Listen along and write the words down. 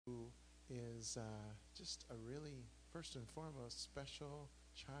is just a really, first and foremost, special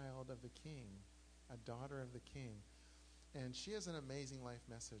child of the King, a daughter of the King. And she has an amazing life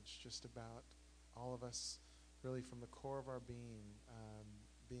message just about all of us, really from the core of our being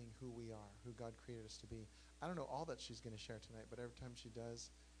who we are, who God created us to be. I don't know all that she's going to share tonight, but every time she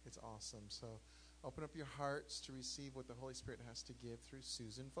does, it's awesome. So open up your hearts to receive what the Holy Spirit has to give through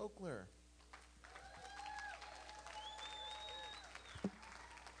Susan Fochler.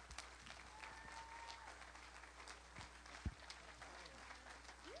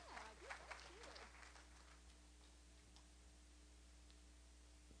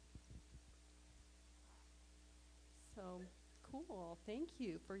 So cool. Thank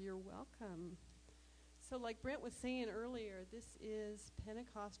you for your welcome. So like Brent was saying earlier, this is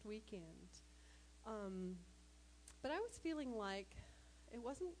Pentecost weekend. But I was feeling like it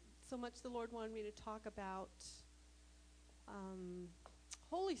wasn't so much the Lord wanted me to talk about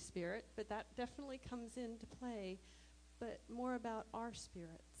Holy Spirit, but that definitely comes into play, but more about our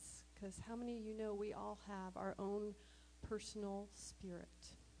spirits. Because how many of you know we all have our own personal spirit?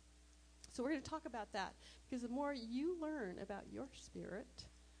 So we're going to talk about that, because the more you learn about your spirit,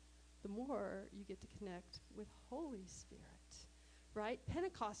 the more you get to connect with Holy Spirit, right?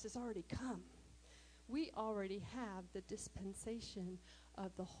 Pentecost has already come. We already have the dispensation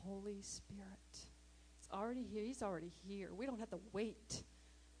of the Holy Spirit. It's already here. He's already here. We don't have to wait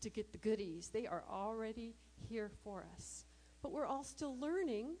to get the goodies. They are already here for us. But we're all still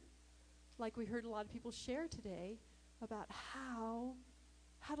learning, like we heard a lot of people share today, about how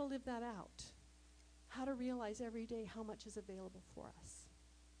to live that out, how to realize every day how much is available for us.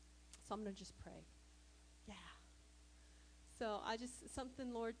 So I'm going to just pray. Yeah. So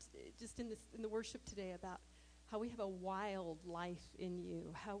something, Lord, just in the worship today about how we have a wild life in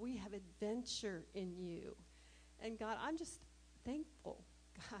you, how we have adventure in you. And God, I'm just thankful,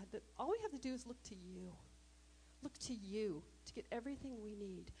 God, that all we have to do is look to you. Look to you to get everything we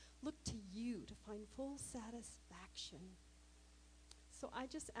need. Look to you to find full satisfaction. So I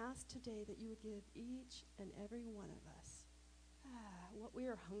just ask today that you would give each and every one of us what we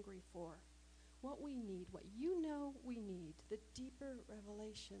are hungry for, what we need, what you know we need, the deeper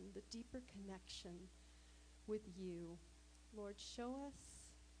revelation, the deeper connection with you. Lord, show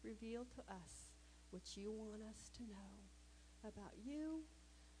us, reveal to us what you want us to know about you,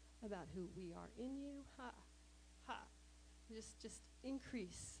 about who we are in you. Just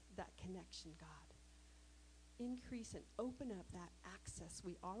increase that connection, God. Increase and open up that access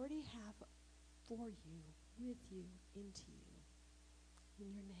we already have for you, with you, into you.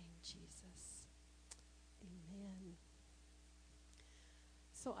 In your name, Jesus. Amen.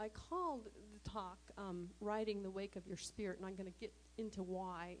 So I called the talk Riding the Wake of Your Spirit, and I'm going to get into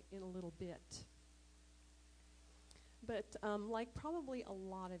why in a little bit. But like probably a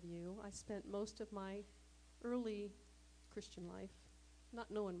lot of you, I spent most of my early Christian life not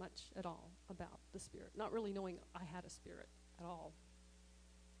knowing much at all about the Spirit, not really knowing I had a spirit at all.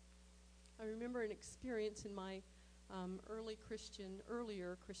 I remember an experience in my earlier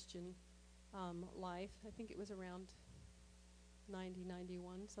Christian life. I think it was around 90,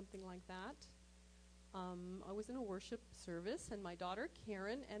 91, something like that. I was in a worship service, and my daughter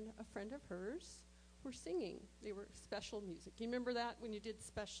Karen and a friend of hers were singing. They were special music. You remember that when you did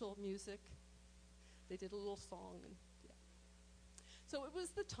special music? They did a little song. So it was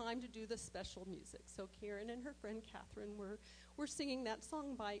the time to do the special music. So Karen and her friend Catherine were singing that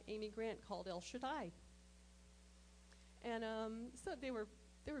song by Amy Grant called El Shaddai. And so they were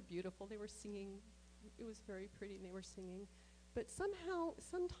beautiful. They were singing. It was very pretty, and they were singing. But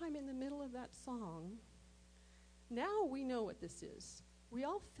sometime in the middle of that song, now we know what this is. We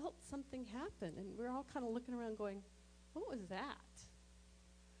all felt something happen, and we're all kind of looking around going, what was that?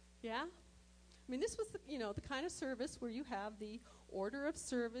 Yeah? I mean, this was the kind of service where you have the order of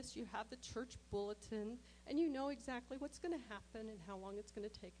service, you have the church bulletin, and you know exactly what's going to happen and how long it's going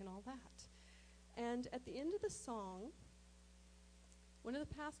to take and all that. And at the end of the song, one of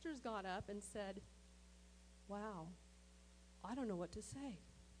the pastors got up and said, wow, I don't know what to say.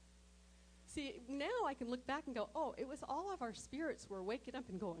 See, now I can look back and go, oh, it was all of our spirits were waking up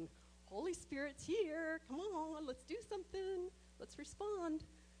and going, Holy Spirit's here, come on, let's do something, let's respond.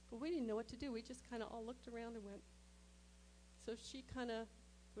 But we didn't know what to do. We just kind of all looked around and went. So she there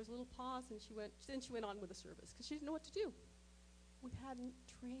was a little pause, and then she went on with the service because she didn't know what to do. We hadn't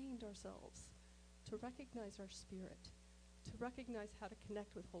trained ourselves to recognize our spirit, to recognize how to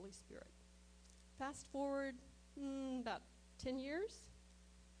connect with Holy Spirit. Fast forward about 10 years,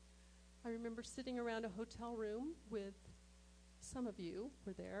 I remember sitting around a hotel room with some of you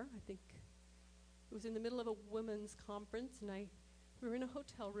were there. I think it was in the middle of a women's conference, and We were in a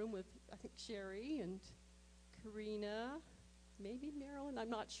hotel room with, I think, Sherry and Karina, maybe Marilyn, I'm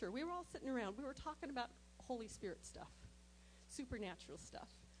not sure. We were all sitting around. We were talking about Holy Spirit stuff, supernatural stuff.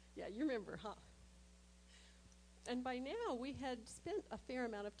 Yeah, you remember, huh? And by now, we had spent a fair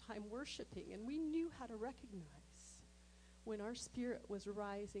amount of time worshiping, and we knew how to recognize when our spirit was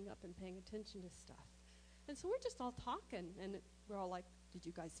rising up and paying attention to stuff. And so we're just all talking, and we're all like, did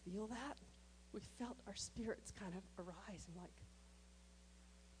you guys feel that? We felt our spirits kind of arise, and like,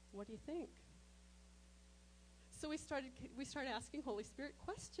 what do you think? So we started asking Holy Spirit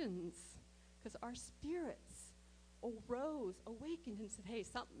questions, because our spirits arose, awakened, and said, hey,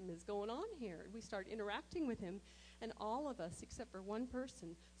 something is going on here. And we started interacting with him, and all of us, except for one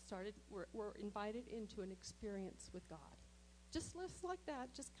person, were invited into an experience with God. Just like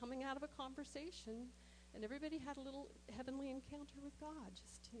that, just coming out of a conversation, and everybody had a little heavenly encounter with God,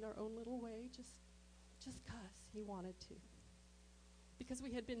 just in our own little way, just because he wanted to. Because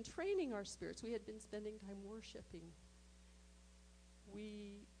we had been training our spirits, we had been spending time worshiping,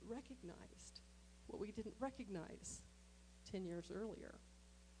 we recognized what we didn't recognize 10 years earlier.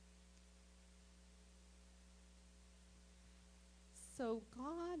 So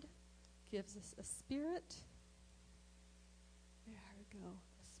God gives us a spirit. There we go.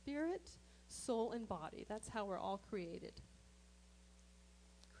 A spirit, soul, and body. That's how we're all created.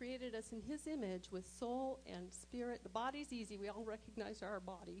 Created us in his image with soul and spirit. The body's easy. We all recognize our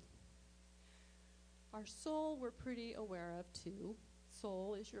body. Our soul we're pretty aware of too.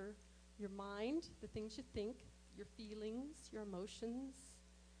 Soul is your mind, the things you think, your feelings, your emotions,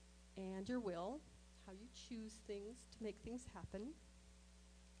 and your will, how you choose things to make things happen.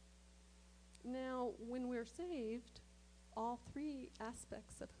 Now, when we're saved, all three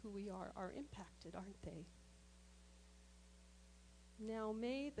aspects of who we are impacted, aren't they? Now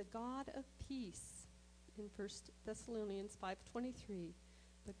may the God of peace, in 1 Thessalonians 5:23,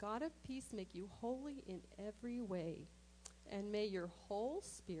 the God of peace make you holy in every way, and may your whole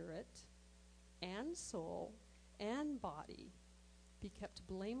spirit and soul and body be kept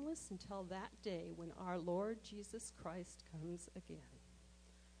blameless until that day when our Lord Jesus Christ comes again.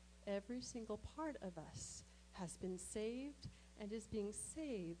 Every single part of us has been saved and is being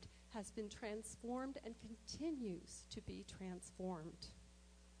saved, has been transformed and continues to be transformed.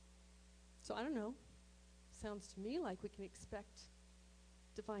 So I don't know, sounds to me like we can expect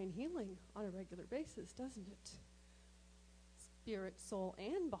divine healing on a regular basis, doesn't it? Spirit, soul,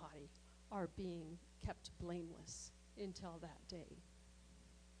 and body are being kept blameless until that day.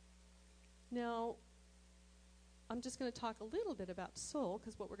 Now, I'm just going to talk a little bit about soul,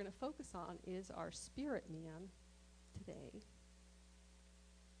 because what we're going to focus on is our spirit man today.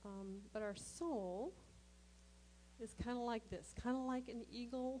 But our soul is kind of like this, kind of like an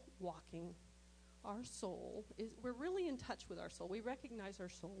eagle walking. Our soul we're really in touch with our soul. We recognize our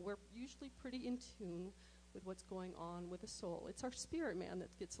soul. We're usually pretty in tune with what's going on with the soul. It's our spirit man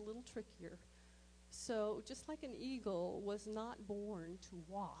that gets a little trickier. So just like an eagle was not born to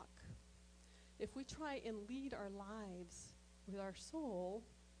walk, if we try and lead our lives with our soul,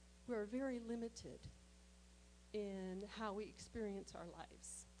 we're very limited in how we experience our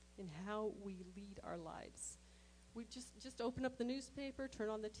lives, in how we lead our lives. We just open up the newspaper, turn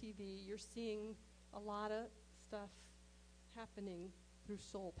on the TV, you're seeing a lot of stuff happening through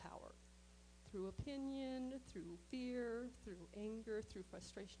soul power, through opinion, through fear, through anger, through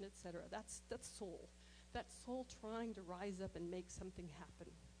frustration, etc. That's soul. That's soul trying to rise up and make something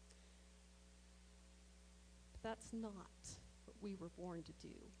happen. But that's not what we were born to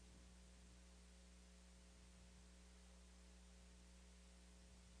do.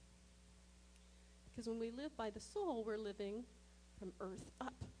 Because when we live by the soul, we're living from earth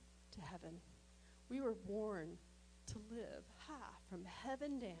up to heaven. We were born to live from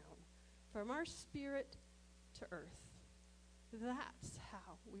heaven down, from our spirit to earth. That's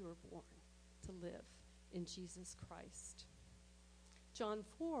how we were born to live in Jesus Christ. John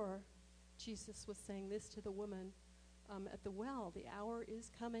 4, Jesus was saying this to the woman at the well. The hour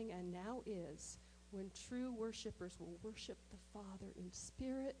is coming and now is when true worshipers will worship the Father in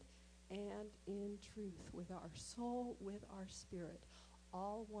spirit and in truth, with our soul, with our spirit,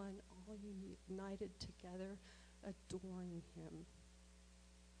 all one, all united together, adoring him.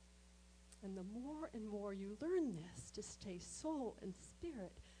 And the more and more you learn this, to stay soul and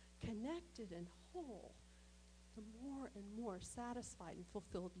spirit connected and whole, the more and more satisfied and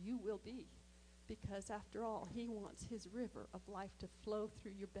fulfilled you will be. Because after all, he wants his river of life to flow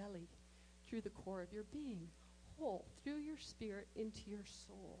through your belly, through the core of your being, whole, through your spirit into your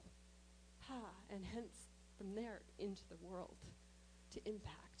soul. And hence from there into the world to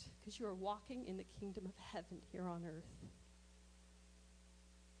impact, because you are walking in the kingdom of heaven here on earth.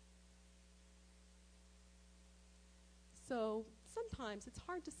 So sometimes it's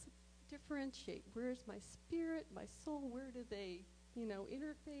hard to differentiate. Where's my spirit, my soul? Where do they,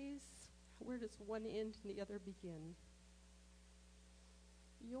 interface? Where does one end and the other begin?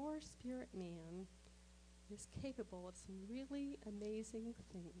 Your spirit man is capable of some really amazing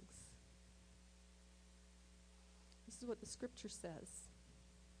things. This is what the scripture says.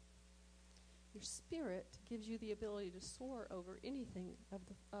 Your spirit gives you the ability to soar over anything of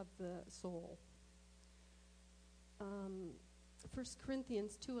the soul. 1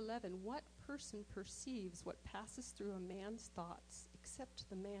 Corinthians 2:11, what person perceives what passes through a man's thoughts except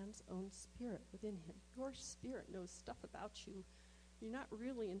the man's own spirit within him? Your spirit knows stuff about you you're not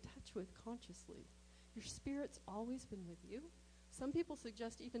really in touch with consciously. Your spirit's always been with you. Some people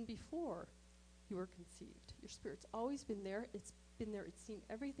suggest even before you were conceived. Your spirit's always been there. It's been there. It's seen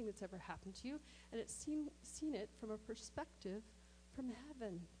everything that's ever happened to you, and it's seen it from a perspective from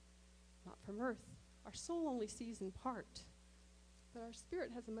heaven, not from earth. Our soul only sees in part, but our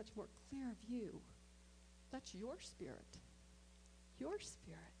spirit has a much more clear view. That's your spirit. Your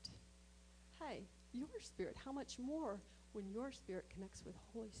spirit. Hey, your spirit. How much more when your spirit connects with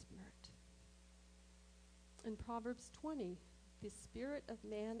Holy Spirit? In Proverbs 20, the spirit of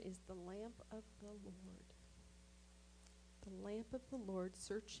man is the lamp of the Lord. The lamp of the Lord,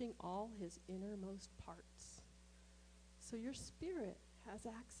 searching all his innermost parts. So your spirit has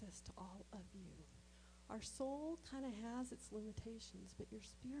access to all of you. Our soul kind of has its limitations, but your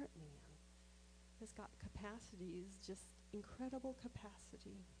spirit man has got capacities, just incredible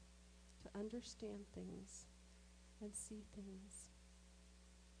capacity to understand things and see things.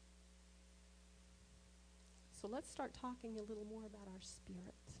 So let's start talking a little more about our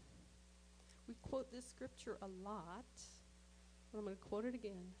spirit. We quote this scripture a lot, but I'm going to quote it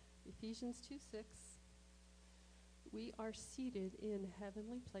again. Ephesians 2:6. We are seated in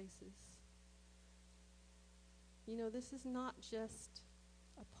heavenly places. This is not just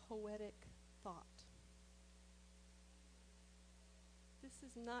a poetic thought. This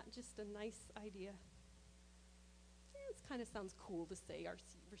is not just a nice idea. It kind of sounds cool to say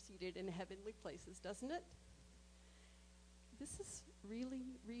we're seated in heavenly places, doesn't it? This is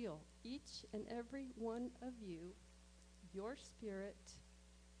really real. Each and every one of you, your spirit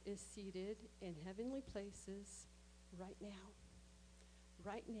is seated in heavenly places right now.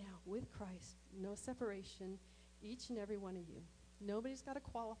 Right now, with Christ, no separation, each and every one of you. Nobody's got to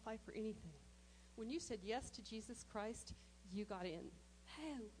qualify for anything. When you said yes to Jesus Christ, you got in.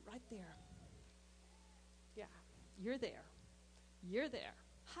 Hey, right there. Yeah, you're there. You're there.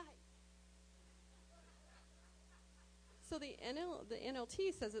 Hi. So the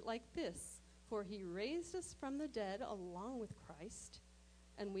NLT says it like this: for he raised us from the dead along with Christ,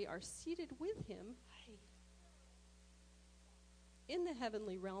 and we are seated with him in the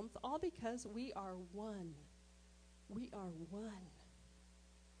heavenly realms, all because we are one. We are one.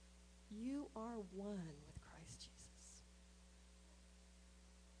 You are one with Christ Jesus.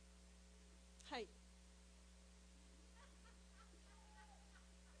 Hi.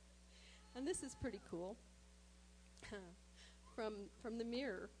 And this is pretty cool. From the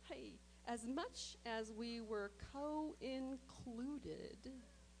mirror. Hey, as much as we were co-included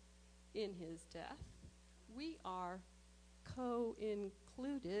in his death, we are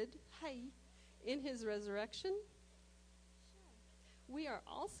co-included, in his resurrection. We are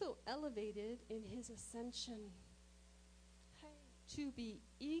also elevated in his ascension, to be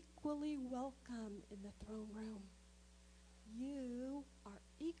equally welcome in the throne room. You are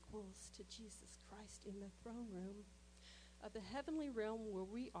equals to Jesus Christ in the throne room of the heavenly realm, where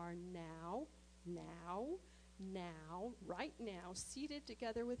we are now, right now, seated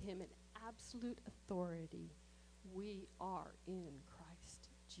together with him in absolute authority. We are in Christ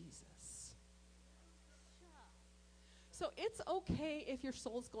Jesus. So it's okay if your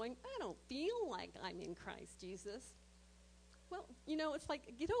soul's going, I don't feel like I'm in Christ Jesus. Well, it's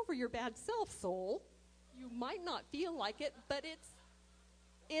like, get over your bad self, soul. You might not feel like it, but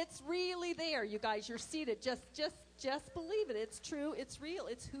it's really there, you guys. You're seated. Just believe it. It's true. It's real.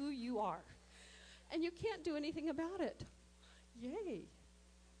 It's who you are. And you can't do anything about it. Yay.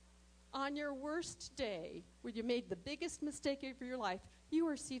 On your worst day, where you made the biggest mistake of your life, you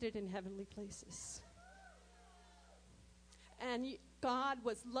are seated in heavenly places. And God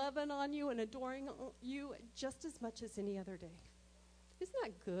was loving on you and adoring you just as much as any other day. Isn't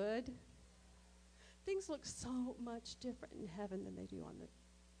that good? Things look so much different in heaven than they do on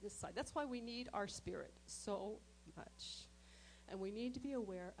this side. That's why we need our spirit so much. And we need to be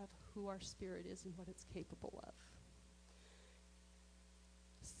aware of who our spirit is and what it's capable of.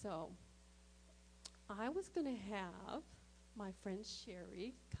 So, I was going to have my friend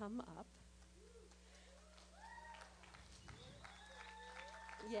Sherry come up.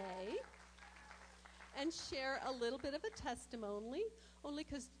 Yay. And share a little bit of a testimony, only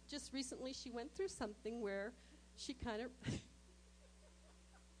because just recently she went through something where she kind of,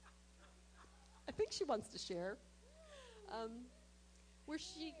 I think she wants to share, where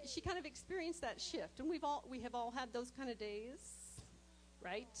she kind of experienced that shift. And we have all had those kind of days,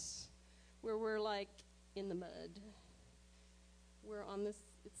 right? Where we're like in the mud. We're on this,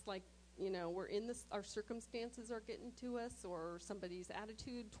 it's like, we're in this, our circumstances are getting to us, or somebody's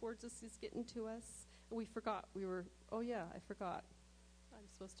attitude towards us is getting to us. And we forgot, I forgot. I'm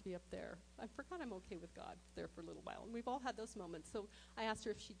supposed to be up there. I forgot I'm okay with God there for a little while. And we've all had those moments. So I asked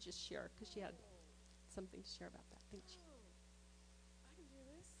her if she'd just share, because she had something to share about that. Thank you. I can do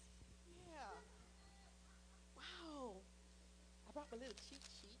this. Yeah. Wow. I brought my little cheat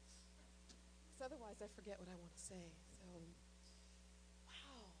sheets, because otherwise I forget what I want to say. So,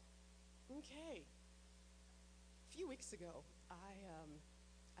 wow. Okay. A few weeks ago,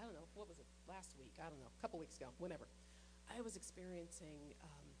 I don't know, what was it, last week? I don't know, a couple weeks ago, whenever. I was experiencing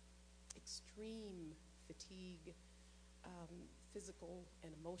extreme fatigue, physical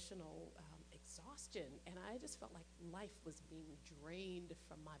and emotional exhaustion, and I just felt like life was being drained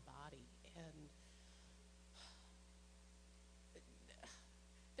from my body. And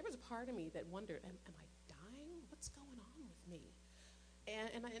there was a part of me that wondered, am I dying? What's going on with me?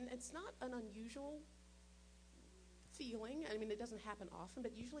 And it's not an unusual feeling. I mean, it doesn't happen often,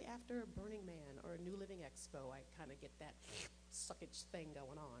 but usually after Burning Man or a New Living Expo, I kind of get that suckage thing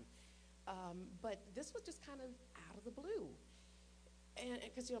going on. But this was just kind of out of the blue. And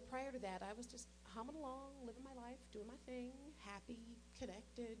because, prior to that, I was just humming along, living my life, doing my thing, happy,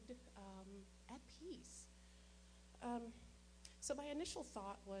 connected, at peace. So my initial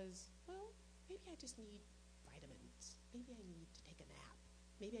thought was, well, maybe I just need vitamins. Maybe I need to take a nap.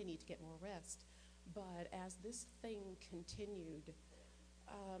 Maybe I need to get more rest. But as this thing continued,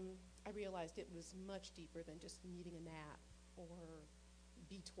 I realized it was much deeper than just needing a nap or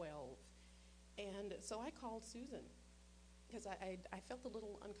B12. And so I called Susan, because I felt a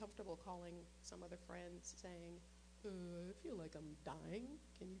little uncomfortable calling some other friends saying, I feel like I'm dying.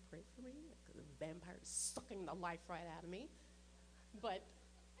 Can you pray for me? Because the vampire is sucking the life right out of me. But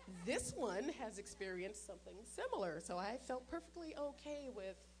this one has experienced something similar, so I felt perfectly okay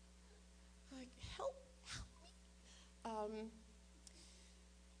with, like, help me.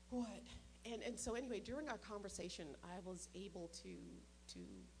 And so anyway, during our conversation, I was able to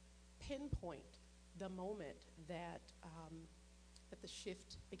pinpoint the moment that the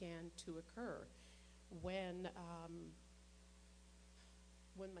shift began to occur, when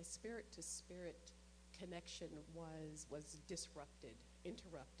my spirit to spirit connection was disrupted,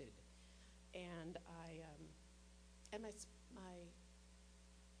 interrupted, and my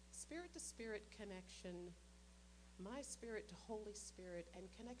spirit to spirit connection, my spirit to Holy Spirit, and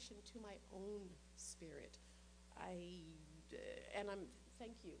connection to my own spirit.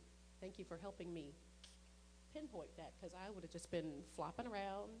 Thank you for helping me pinpoint that, because I would have just been flopping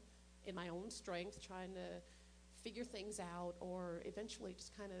around in my own strength, trying to figure things out, or eventually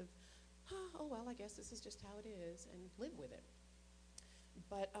just kind of, oh well, I guess this is just how it is, and live with it.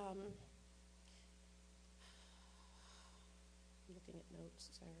 But I'm looking at notes,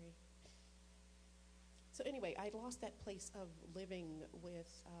 sorry. So anyway, I lost that place of living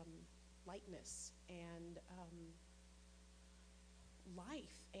with lightness and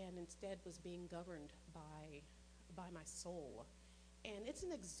life, and instead was being governed by my soul. And it's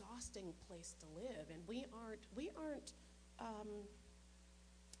an exhausting place to live, and we aren't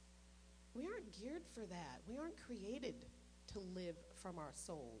geared for that. We aren't created to live from our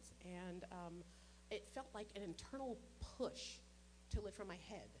souls. And it felt like an internal push to live from my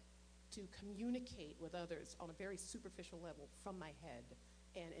head, to communicate with others on a very superficial level from my head,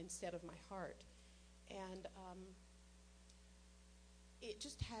 and instead of my heart. And it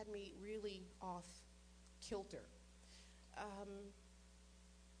just had me really off kilter.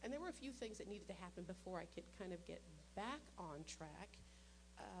 And there were a few things that needed to happen before I could kind of get back on track.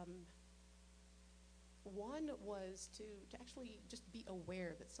 One was to actually just be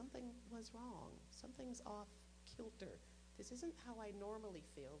aware that something was wrong. Something's off kilter. This isn't how I normally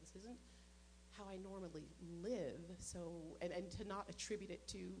feel. This isn't how I normally live. So, and to not attribute it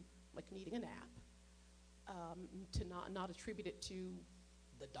to like needing a nap, to not attribute it to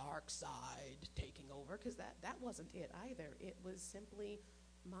the dark side taking over, because that wasn't it either. It was simply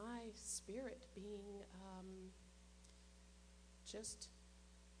my spirit being just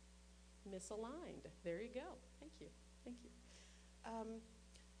misaligned. There you go. Thank you.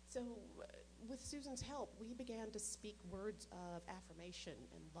 So with Susan's help, we began to speak words of affirmation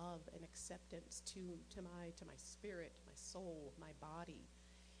and love and acceptance to my spirit, my soul, my body.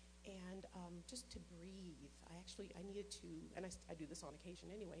 and just to breathe. I needed to, and I do this on occasion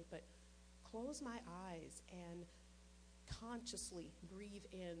anyway, but close my eyes and consciously breathe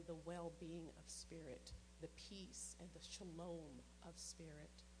in the well-being of spirit, the peace and the shalom of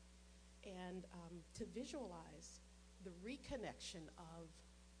spirit, and to visualize the reconnection of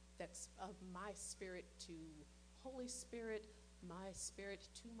my spirit to Holy Spirit, my spirit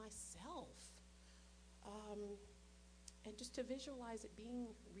to myself, and just to visualize it being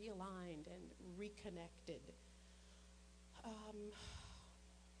realigned and reconnected.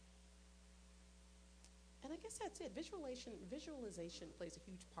 And I guess that's it. Visualization plays a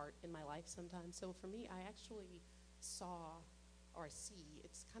huge part in my life sometimes. So for me, I actually see,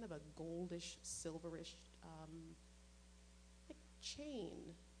 it's kind of a goldish, silverish like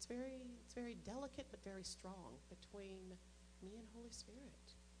chain. It's very delicate but very strong between me and Holy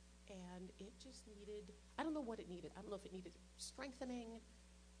Spirit. And it just needed, I don't know what it needed. I don't know if it needed strengthening,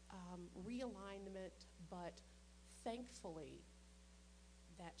 realignment, but thankfully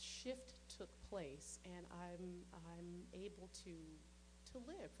that shift took place, and I'm able to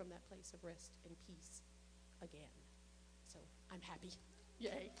live from that place of rest and peace again. So I'm happy.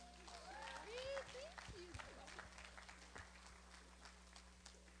 Yay.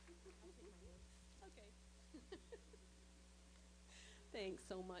 Okay. Thanks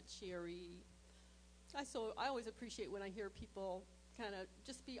so much, Sherry. I always appreciate when I hear people kind of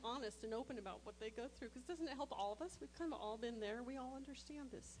just be honest and open about what they go through, because doesn't it help all of us? We've kind of all been there. We all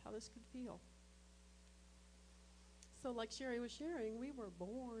understand this, how this could feel. So like Sherry was sharing, we were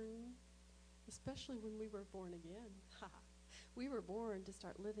born, especially when we were born again. We were born to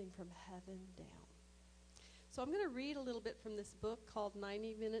start living from heaven down. So I'm going to read a little bit from this book called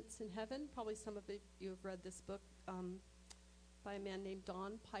 90 Minutes in Heaven. Probably some of you have read this book by a man named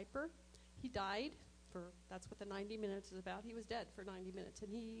Don Piper. He died that's what the 90 minutes is about. He was dead for 90 minutes, and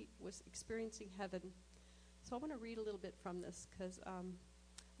he was experiencing heaven. So I want to read a little bit from this, because I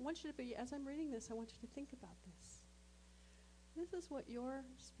want you to be, as I'm reading this, I want you to think about this. This is what your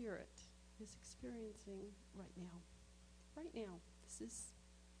spirit is experiencing right now. Right now, this is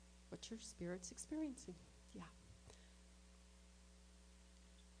what your spirit's experiencing. Yeah.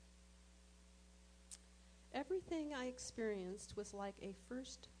 Everything I experienced was like a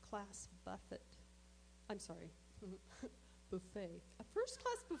first-class buffet. I'm sorry, buffet. A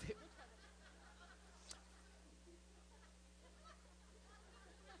first-class buffet.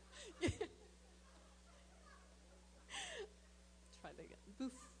 Try that again.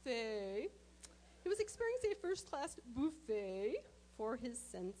 Buffet. He was experiencing a first-class buffet for his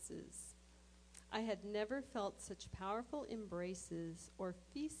senses. I had never felt such powerful embraces or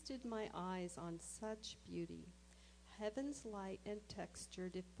feasted my eyes on such beauty. Heaven's light and texture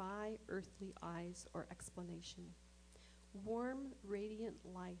defy earthly eyes or explanation. Warm, radiant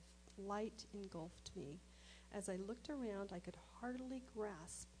light engulfed me. As I looked around, I could hardly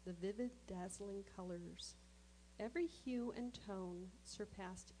grasp the vivid, dazzling colors. Every hue and tone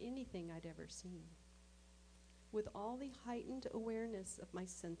surpassed anything I'd ever seen. With all the heightened awareness of my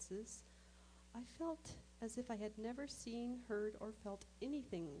senses, I felt as if I had never seen, heard, or felt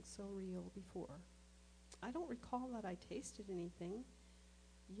anything so real before. I don't recall that I tasted anything,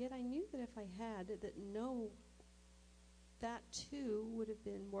 yet I knew that if I had, that too would have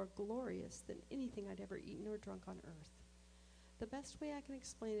been more glorious than anything I'd ever eaten or drunk on earth. The best way I can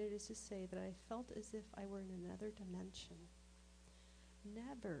explain it is to say that I felt as if I were in another dimension.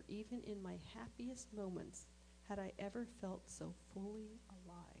 Never, even in my happiest moments, had I ever felt so fully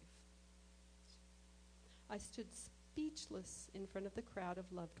alive. I stood speechless in front of the crowd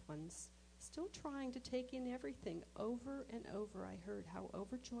of loved ones, still trying to take in everything. Over and over I heard how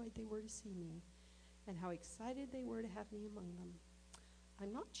overjoyed they were to see me and how excited they were to have me among them.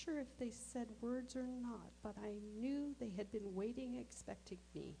 I'm not sure if they said words or not, but I knew they had been waiting, expecting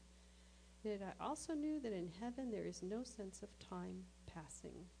me. Yet I also knew that in heaven there is no sense of time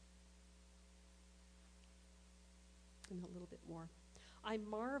passing. And a little bit more. I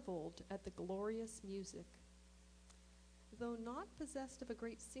marveled at the glorious music. Though not possessed of a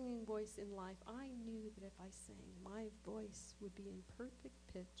great singing voice in life, I knew that if I sang, my voice would be in perfect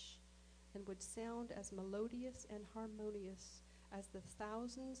pitch and would sound as melodious and harmonious as the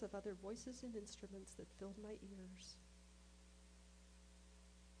thousands of other voices and instruments that filled my ears.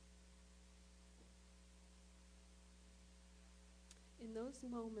 In those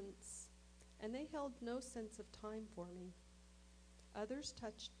moments, and they held no sense of time for me, others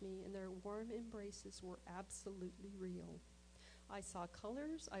touched me, and their warm embraces were absolutely real. I saw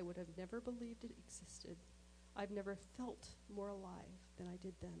colors I would have never believed it existed. I've never felt more alive than I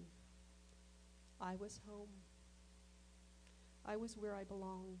did then. I was home. I was where I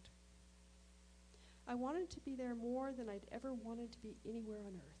belonged. I wanted to be there more than I'd ever wanted to be anywhere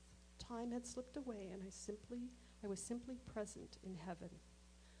on earth. Time had slipped away, and I was simply present in heaven.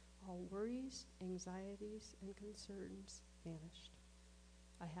 All worries, anxieties, and concerns vanished.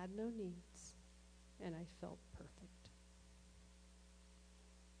 I had no needs, and I felt perfect.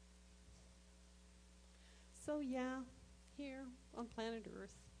 So yeah, here on planet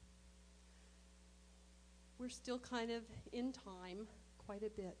Earth, we're still kind of in time quite a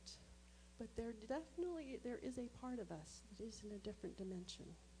bit. But there is a part of us that is in a different dimension.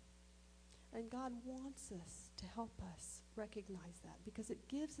 And God wants us to help us recognize that, because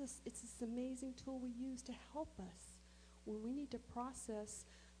it's this amazing tool we use to help us when we need to process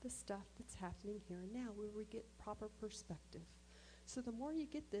the stuff that's happening here and now, where we get proper perspective. So the more you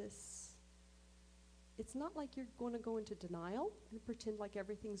get this, it's not like you're going to go into denial and pretend like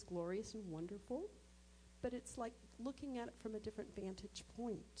everything's glorious and wonderful, but it's like looking at it from a different vantage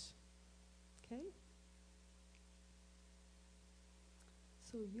point. Okay?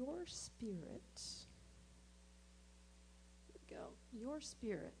 So your spirit, your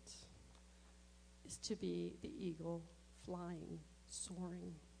spirit is to be the eagle flying,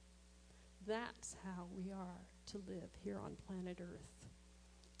 soaring. That's how we are to live here on planet Earth.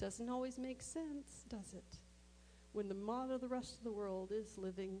 Doesn't always make sense, does it? When the model of the rest of the world is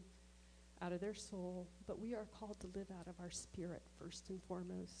living out of their soul, but we are called to live out of our spirit first and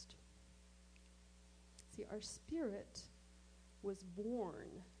foremost. See, our spirit was born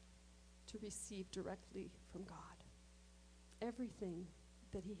to receive directly from God. Everything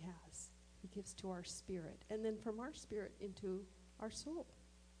that he has, he gives to our spirit, and then from our spirit into our soul.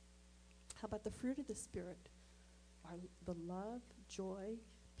 How about the fruit of the Spirit? The love, joy,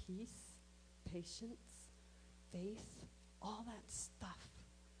 peace, patience, faith, all that stuff.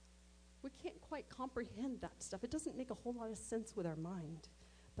 We can't quite comprehend that stuff. It doesn't make a whole lot of sense with our mind,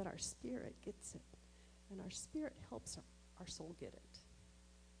 but our spirit gets it. And our spirit helps our soul get it,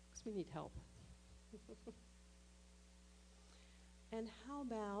 because we need help. And how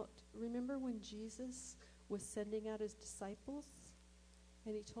about, remember when Jesus was sending out his disciples?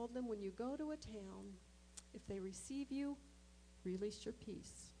 And he told them, when you go to a town, if they receive you, release your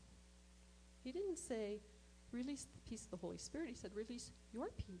peace. He didn't say, release the peace of the Holy Spirit. He said, release your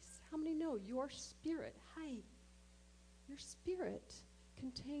peace. How many know your spirit? Your spirit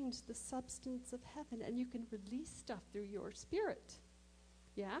contains the substance of heaven, and you can release stuff through your spirit.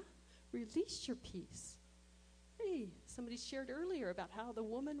 Yeah? Release your peace. Hey, somebody shared earlier about how the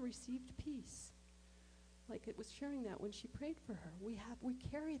woman received peace. Like it was sharing that when she prayed for her. We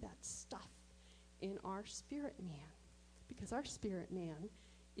carry that stuff in our spirit man, because our spirit man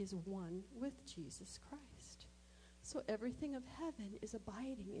is one with Jesus Christ. So everything of heaven is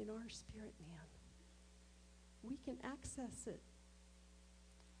abiding in our spirit man. We can access it.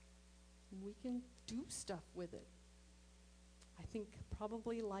 We can do stuff with it. I think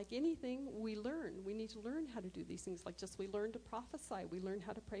probably like anything, we learn. We need to learn how to do these things. Like just we learn to prophesy. We learn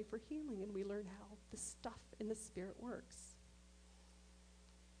how to pray for healing. And we learn how the stuff in the spirit works.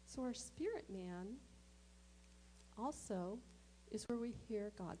 So our spirit man also is where we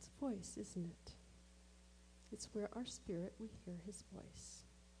hear God's voice, isn't it? It's where our spirit, we hear his voice.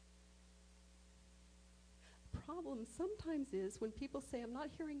 Problem sometimes is when people say, I'm not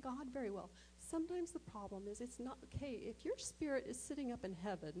hearing God very well. Sometimes the problem is it's not, okay, if your spirit is sitting up in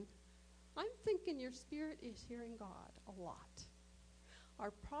heaven, I'm thinking your spirit is hearing God a lot.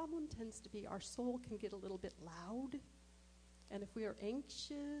 Our problem tends to be our soul can get a little bit loud, and if we are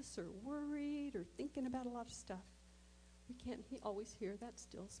anxious or worried or thinking about a lot of stuff, we can't always hear that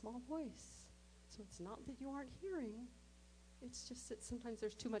still small voice. So it's not that you aren't hearing, it's just that sometimes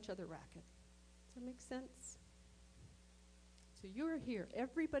there's too much other racket. Does that make sense? So you're here.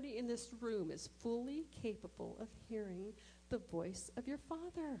 Everybody in this room is fully capable of hearing the voice of your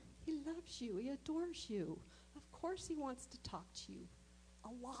Father. He loves you. He adores you. Of course he wants to talk to you a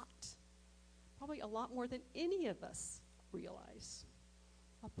lot. Probably a lot more than any of us realize.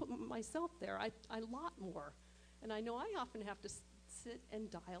 I'll put myself there. I lot more. And I know I often have to sit and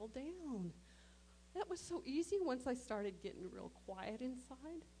dial down. That was so easy once I started getting real quiet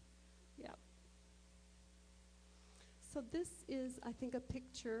inside. Yeah. So this is, I think, a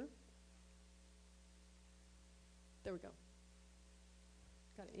picture. There we go.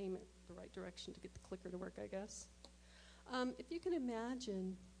 Got to aim it the right direction to get the clicker to work, I guess. If you can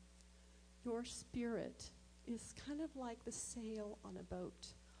imagine, your spirit is kind of like the sail on a boat.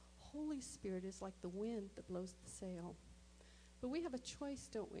 Holy Spirit is like the wind that blows the sail. But we have a choice,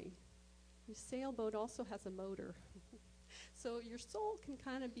 don't we? Your sailboat also has a motor. So your soul can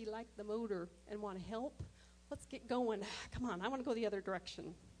kind of be like the motor and want to help, let's get going. Come on, I want to go the other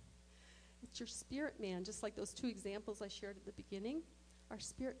direction. It's your spirit man, just like those two examples I shared at the beginning. Our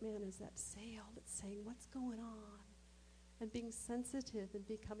spirit man is that sail that's saying, what's going on? And being sensitive and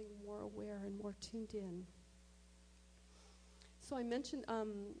becoming more aware and more tuned in. So I mentioned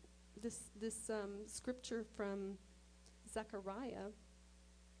this scripture from Zechariah.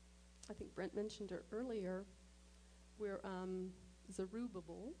 I think Brent mentioned it earlier, where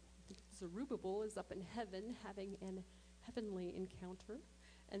Zerubbabel is up in heaven having an heavenly encounter.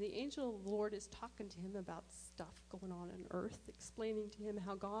 And the angel of the Lord is talking to him about stuff going on earth, explaining to him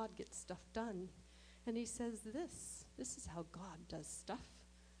how God gets stuff done. And he says this is how God does stuff,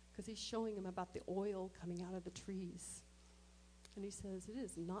 because he's showing him about the oil coming out of the trees. And he says, it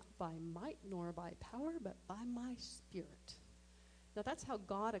is not by might nor by power, but by my spirit. Now that's how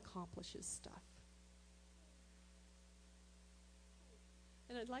God accomplishes stuff.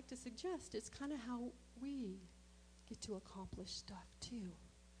 And I'd like to suggest it's kind of how we get to accomplish stuff too.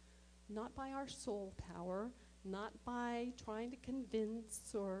 Not by our soul power, not by trying to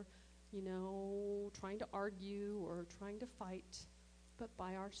convince or, trying to argue or trying to fight, but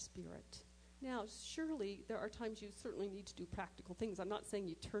by our spirit. Now, surely there are times you certainly need to do practical things. I'm not saying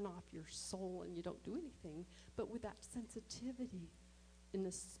you turn off your soul and you don't do anything, but with that sensitivity in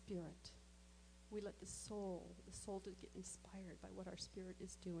the spirit, we let the soul to get inspired by what our spirit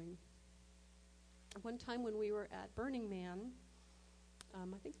is doing. One time when we were at Burning Man,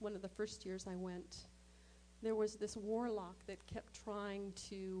 I think one of the first years I went, there was this warlock that kept trying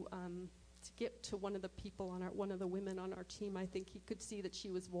to get to one of the people one of the women on our team. I think he could see that she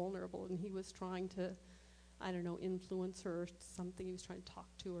was vulnerable, and he was trying to, influence her or something. He was trying to talk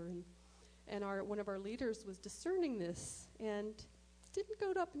to her, and one of our leaders was discerning this, and didn't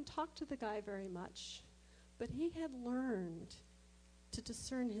go up and talk to the guy very much, but he had learned to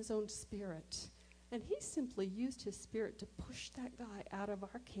discern his own spirit, and he simply used his spirit to push that guy out of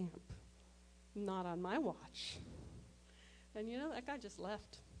our camp. Not on my watch. And that guy just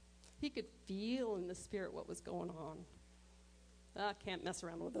left. He could feel in the spirit what was going on. I can't mess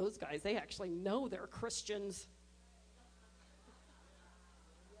around with those guys. They actually know they're Christians.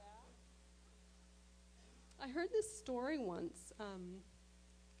 I heard this story once.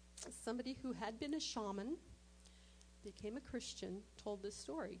 Somebody who had been a shaman, became a Christian, told this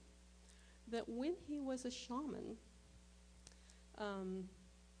story. That when he was a shaman,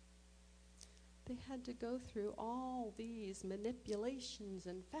 they had to go through all these manipulations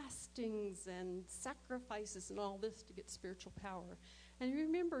and fastings and sacrifices and all this to get spiritual power. And he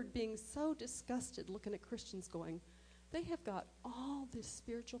remembered being so disgusted looking at Christians going, they have got all this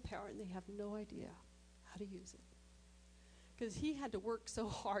spiritual power and they have no idea how to use it. Because he had to work so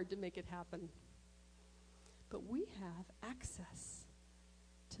hard to make it happen. But we have access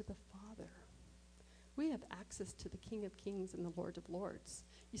to the Father. We have access to the King of Kings and the Lord of Lords.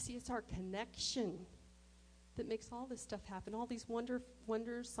 You see, it's our connection that makes all this stuff happen, all these wonders,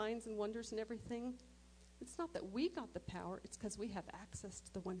 signs and wonders and everything. It's not that we got the power, it's because we have access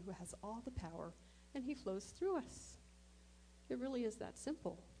to the one who has all the power, and he flows through us. It really is that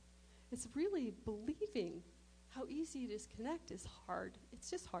simple. It's really believing how easy it is to connect is hard. It's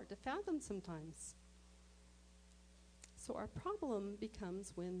just hard to fathom sometimes. So our problem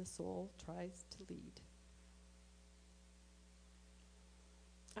becomes when the soul tries to lead.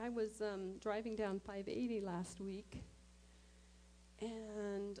 I was driving down 580 last week,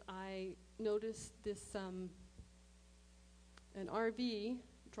 and I noticed this an RV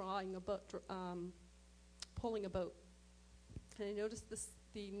drawing a boat, pulling a boat. And I noticed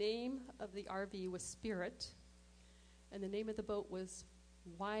the name of the RV was Spirit, and the name of the boat was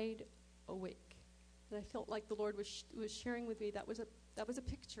Wide Awake. And I felt like the Lord was sharing with me that was a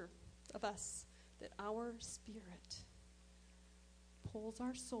picture of us, that our spirit pulls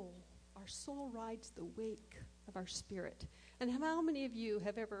our soul. Our soul rides the wake of our spirit. And how many of you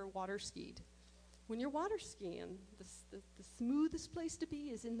have ever water skied? When you're water skiing, the smoothest place to be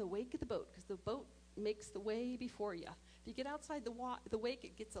is in the wake of the boat, because the boat makes the way before you. If you get outside the wake,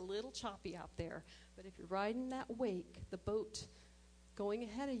 it gets a little choppy out there. But if you're riding that wake, the boat going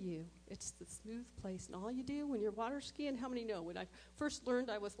ahead of you, it's the smooth place. And all you do when you're water skiing, how many know? When I first learned,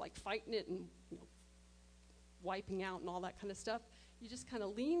 I was like fighting it and wiping out and all that kind of stuff. You just kind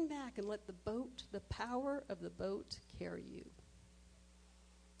of lean back and let the power of the boat carry you.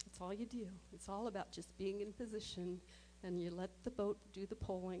 That's all you do. It's all about just being in position, and you let the boat do the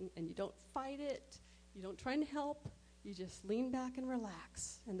pulling, and you don't fight it. You don't try and help. You just lean back and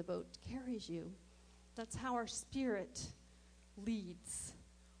relax, and the boat carries you. That's how our spirit leads.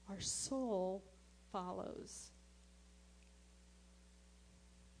 Our soul follows.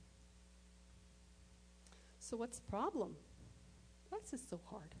 So what's the problem? Why is this so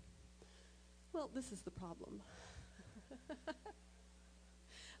hard? Well, this is the problem.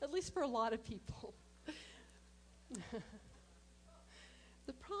 At least for a lot of people.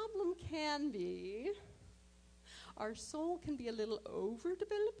 The problem can be our soul can be a little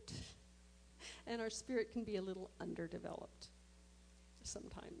overdeveloped and our spirit can be a little underdeveloped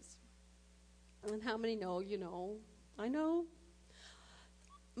sometimes. And how many know, I know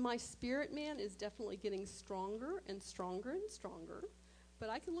my spirit man is definitely getting stronger and stronger and stronger. But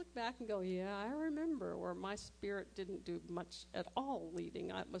I can look back and go, yeah, I remember where my spirit didn't do much at all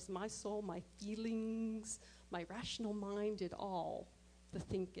leading. It was my soul, my feelings, my rational mind did all the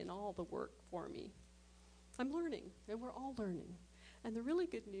thinking, all the work for me. I'm learning, and we're all learning. And the really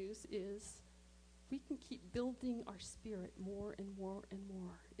good news is we can keep building our spirit more and more and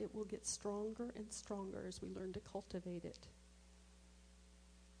more. It will get stronger and stronger as we learn to cultivate it.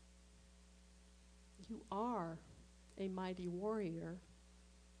 You are a mighty warrior,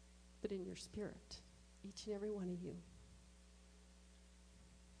 but in your spirit, each and every one of you.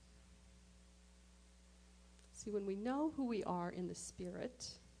 See, when we know who we are in the spirit,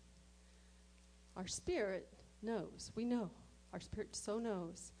 our spirit knows. We know. Our spirit so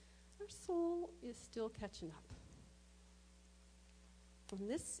knows. Our soul is still catching up. And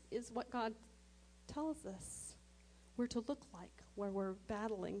this is what God tells us we're to look like when we're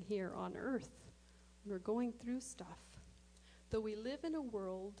battling here on earth, when we're going through stuff. Though we live in the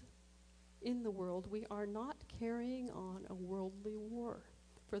world, we are not carrying on a worldly war.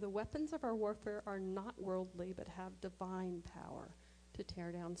 For the weapons of our warfare are not worldly, but have divine power to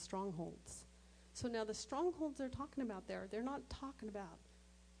tear down strongholds. So now the strongholds they're talking about there, they're not talking about,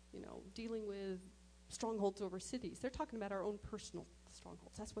 dealing with strongholds over cities. They're talking about our own personal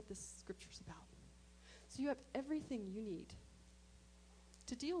strongholds. That's what this scripture's about. So you have everything you need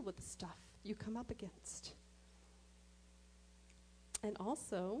to deal with the stuff you come up against. And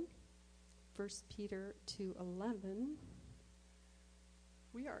also, 1 Peter 2:11,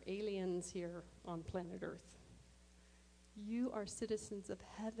 we are aliens here on planet Earth. You are citizens of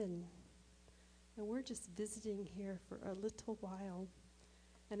heaven, and we're just visiting here for a little while.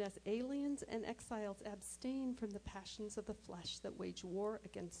 And as aliens and exiles, abstain from the passions of the flesh that wage war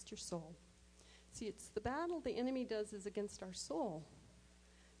against your soul. See, it's the battle the enemy does is against our soul.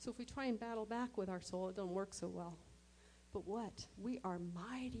 So if we try and battle back with our soul, it don't work so well. But what? We are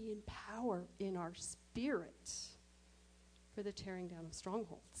mighty in power in our spirit for the tearing down of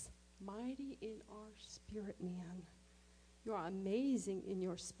strongholds. Mighty in our spirit, man. You are amazing in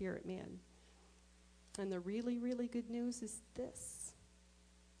your spirit, man. And the really, really good news is this.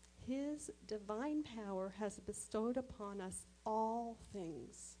 His divine power has bestowed upon us all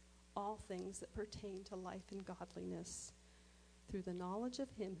things that pertain to life and godliness, through the knowledge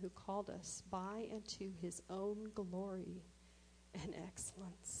of him who called us by and to his own glory and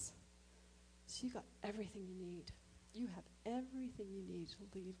excellence. So you got everything you need. You have everything you need to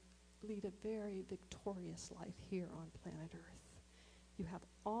lead a very victorious life here on planet Earth. You have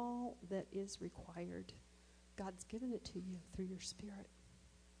all that is required. God's given it to you through your spirit.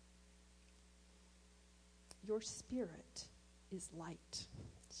 Your spirit is light.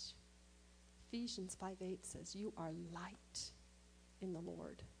 Ephesians 5:8 says, you are light in the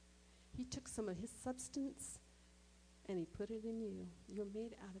Lord. He took some of his substance and he put it in you. You're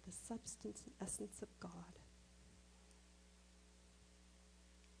made out of the substance and essence of God.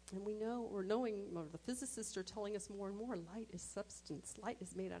 And we're knowing, or the physicists are telling us more and more, light is substance. Light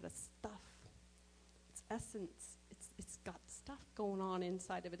is made out of stuff. It's essence. It's got stuff going on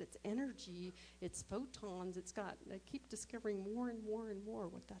inside of it. It's energy. It's photons. I keep discovering more and more and more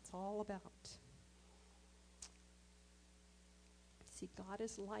what that's all about. See, God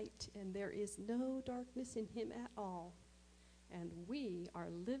is light, and there is no darkness in him at all. And we are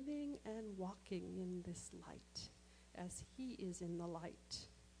living and walking in this light as he is in the light.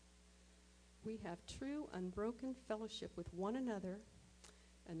 We have true, unbroken fellowship with one another,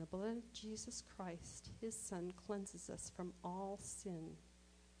 and the blood of Jesus Christ, his Son, cleanses us from all sin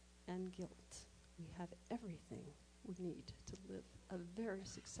and guilt. We have everything we need to live a very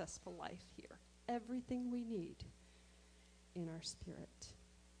successful life here. Everything we need in our spirit.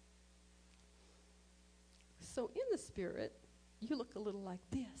 So in the spirit, you look a little like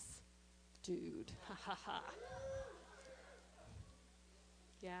this. Dude, ha ha ha.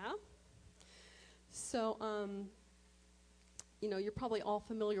 Yeah? So, you're probably all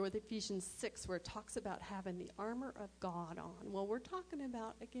familiar with Ephesians 6, where it talks about having the armor of God on. Well, we're talking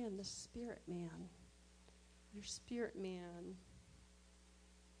about, again, the spirit man. Your spirit man.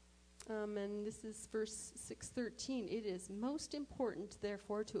 And this is verse 6:13. It is most important,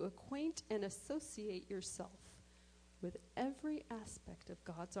 therefore, to acquaint and associate yourself with every aspect of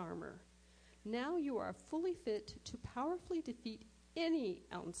God's armor. Now you are fully fit to powerfully defeat any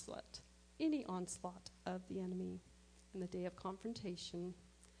onslaught of the enemy in the day of confrontation.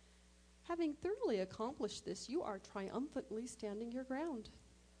 Having thoroughly accomplished this, you are triumphantly standing your ground.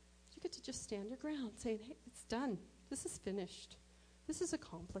 You get to just stand your ground, saying, hey, it's done. This is finished. This is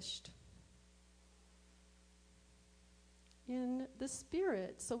accomplished. In the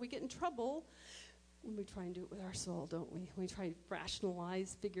Spirit. So we get in trouble when we try and do it with our soul, don't we? We try to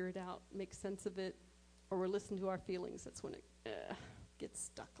rationalize, figure it out, make sense of it, or we listen to our feelings. That's when it gets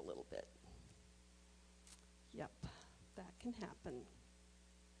stuck a little bit. Yep, that can happen.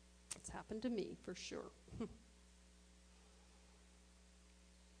 It's happened to me, for sure.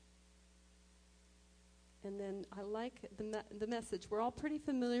 And then I like the message. We're all pretty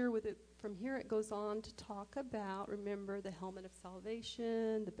familiar with it. From here it goes on to talk about, remember, the helmet of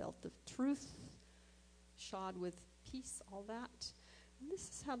salvation, the belt of truth, shod with peace, all that. And this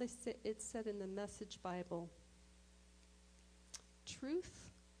is how it's said in the Message Bible. Truth,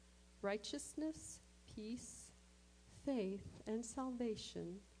 righteousness, peace, faith, and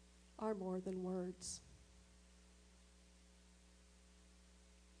salvation are more than words.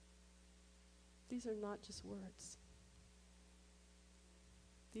 These are not just words.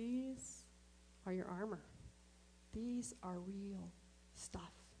 These are your armor. These are real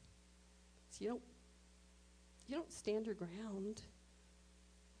stuff. So you don't stand your ground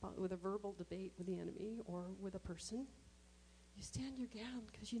with a verbal debate with the enemy or with a person. You stand your ground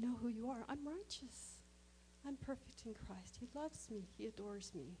because you know who you are. I'm righteous. I'm perfect in Christ. He loves me. He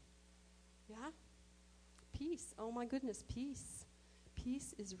adores me. Yeah? Peace. Oh my goodness, peace.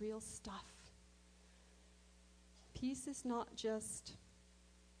 Peace is real stuff. Peace is not just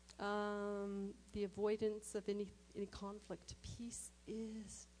the avoidance of any conflict. Peace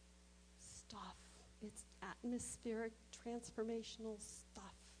is stuff. It's atmospheric, transformational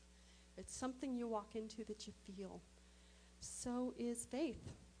stuff. It's something you walk into that you feel. So is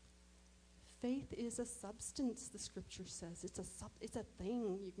faith. Faith is a substance, the scripture says. It's a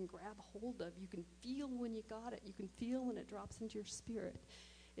thing you can grab hold of. You can feel when you got it. You can feel when it drops into your spirit.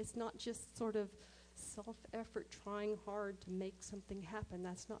 It's not just sort of self-effort, trying hard to make something happen.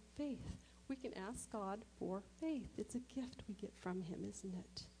 That's not faith. We can ask God for faith. It's a gift we get from him, isn't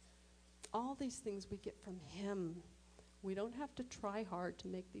it? All these things we get from him. We don't have to try hard to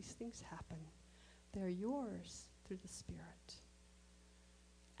make these things happen. They're yours through the Spirit.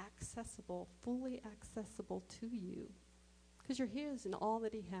 Accessible, fully accessible to you. Because you're his and all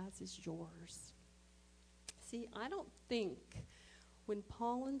that he has is yours. See, I don't think when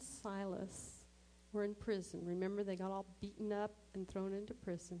Paul and Silas were in prison, remember they got all beaten up and thrown into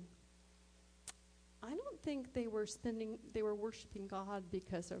prison. I don't think they were worshiping God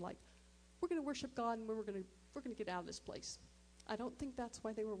because they're like, we're going to worship God and we're going to get out of this place. I don't think that's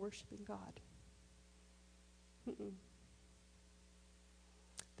why they were worshiping God. Mm-mm.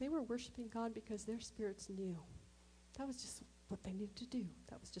 They were worshiping God because their spirits knew. That was just what they needed to do.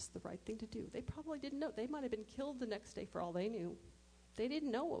 That was just the right thing to do. They probably didn't know. They might have been killed the next day for all they knew. They didn't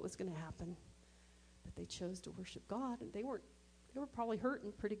know what was going to happen. But they chose to worship God, and they were probably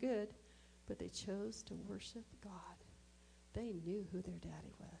hurting pretty good, but they chose to worship God. They knew who their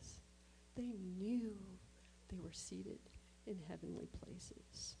daddy was. They knew they were seated in heavenly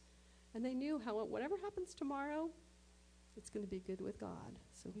places. And they knew how whatever happens tomorrow, it's going to be good with God,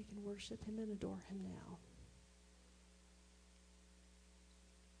 so we can worship him and adore him now.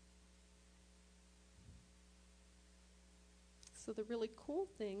 So the really cool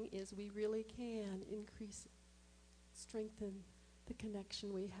thing is we really can strengthen the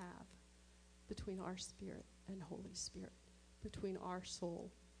connection we have between our spirit and Holy Spirit, between our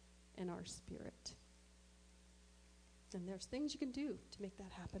soul and our spirit. And there's things you can do to make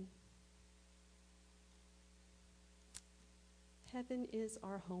that happen. Heaven is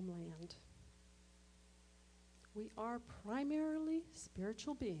our homeland. We are primarily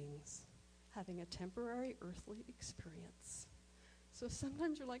spiritual beings having a temporary earthly experience. So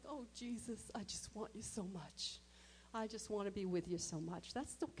sometimes you're like, oh, Jesus, I just want you so much. I just want to be with you so much.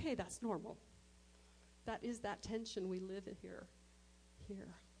 That's okay. That's normal. That is that tension we live in here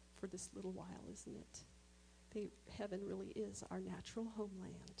for this little while, isn't it? Heaven really is our natural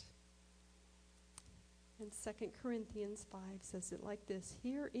homeland. And 2 Corinthians 5 says it like this: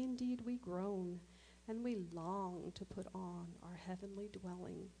 here indeed we groan, and we long to put on our heavenly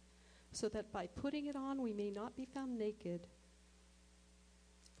dwelling, so that by putting it on we may not be found naked.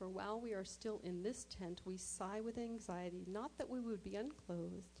 For while we are still in this tent, we sigh with anxiety, not that we would be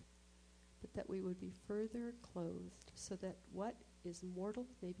unclothed, but that we would be further clothed, so that what is mortal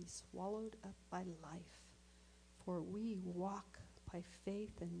may be swallowed up by life. For we walk by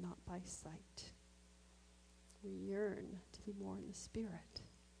faith and not by sight. We yearn to be more in the Spirit.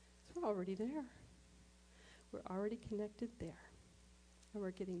 So we're already there. We're already connected there. And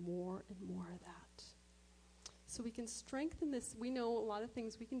we're getting more and more of that. So we can strengthen this. We know a lot of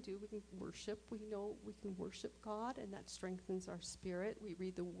things we can do. We can worship. We know we can worship God, and that strengthens our spirit. We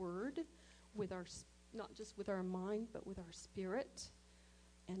read the Word with our, not just with our mind, but with our spirit,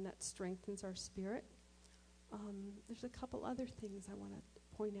 and that strengthens our spirit. There's a couple other things I want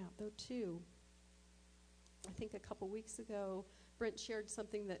to point out, though, too. I think a couple weeks ago, Brent shared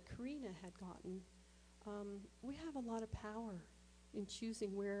something that Karina had gotten. We have a lot of power in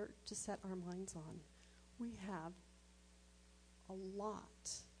choosing where to set our minds on. We have a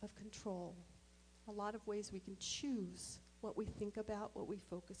lot of control, a lot of ways we can choose what we think about, what we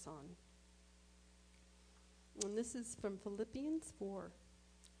focus on. And this is from Philippians 4.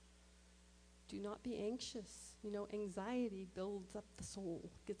 Do not be anxious. You know, anxiety builds up the soul,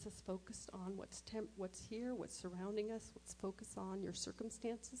 gets us focused on what's here, what's surrounding us, what's focused on. Your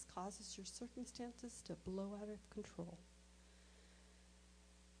circumstances causes your circumstances to blow out of control.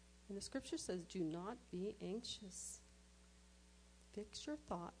 And the scripture says, do not be anxious. Fix your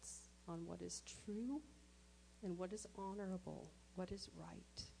thoughts on what is true and what is honorable, what is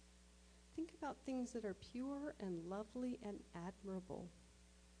right. Think about things that are pure and lovely and admirable,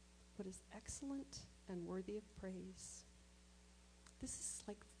 what is excellent and worthy of praise. This is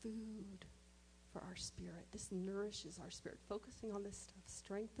like food for our spirit. This nourishes our spirit. Focusing on this stuff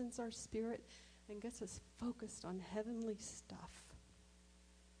strengthens our spirit and gets us focused on heavenly stuff.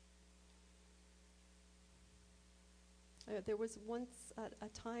 There was once a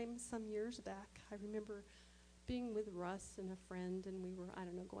time some years back, I remember being with Russ and a friend, and we were,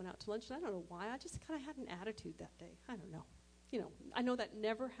 going out to lunch. And I don't know why. I just kind of had an attitude that day. I don't know. You know, I know that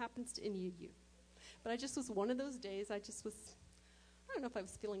never happens to any of you. But I just was one of those days. I don't know if I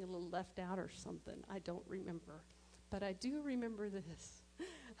was feeling a little left out or something. I don't remember. But I do remember this.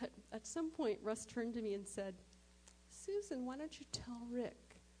 At some point, Russ turned to me and said, Susan, why don't you tell Rick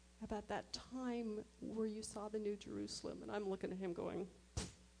about that time where you saw the New Jerusalem? And I'm looking at him going,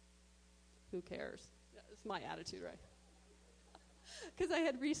 who cares? That's my attitude, right? Because I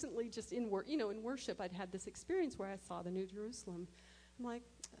had recently just in worship, I'd had this experience where I saw the New Jerusalem. I'm like,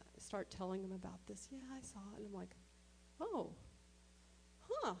 I start telling him about this. Yeah, I saw it. And I'm like, oh,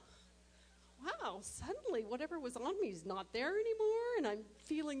 wow, suddenly whatever was on me is not there anymore, and I'm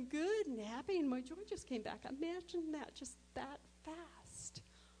feeling good and happy, and my joy just came back. Imagine that, just that fast.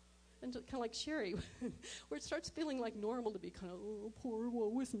 And kind of like Sherry, where it starts feeling like normal to be kind of, oh, poor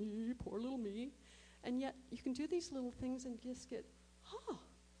woe is me, poor little me. And yet you can do these little things and just get,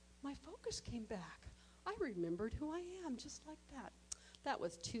 my focus came back. I remembered who I am, just like that. That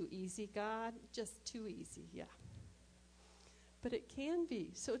was too easy, God, just too easy, yeah. But it can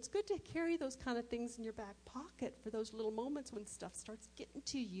be. So it's good to carry those kind of things in your back pocket for those little moments when stuff starts getting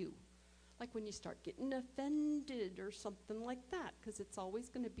to you. Like when you start getting offended or something like that, because it's always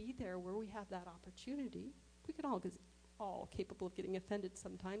going to be there where we have that opportunity. We could all capable of getting offended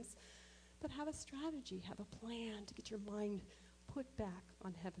sometimes. But have a strategy, have a plan to get your mind put back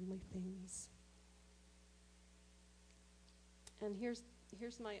on heavenly things. And here's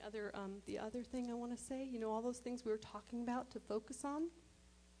my the other thing I want to say. You know, all those things we were talking about to focus on.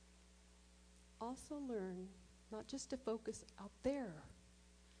 Also learn not just to focus out there,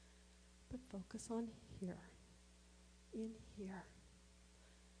 but focus on here, in here.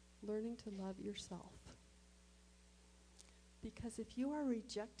 Learning to love yourself. Because if you are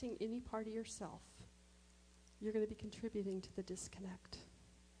rejecting any part of yourself, you're going to be contributing to the disconnect.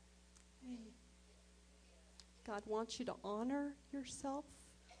 Hey. God wants you to honor yourself.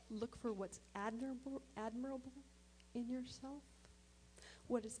 Look for what's admirable in yourself.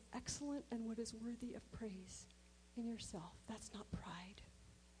 What is excellent and what is worthy of praise in yourself. That's not pride.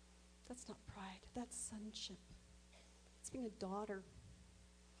 That's not pride. That's sonship. It's being a daughter.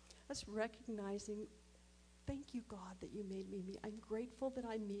 That's recognizing, thank you, God, that you made me. I'm grateful that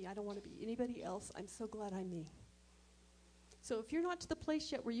I'm me. I don't want to be anybody else. I'm so glad I'm me. So if you're not to the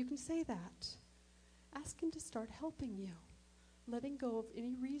place yet where you can say that, ask him to start helping you, letting go of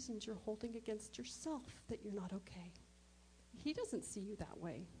any reasons you're holding against yourself that you're not okay. He doesn't see you that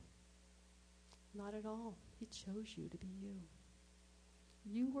way. Not at all. He chose you to be you.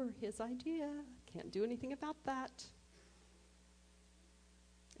 You were his idea. Can't do anything about that.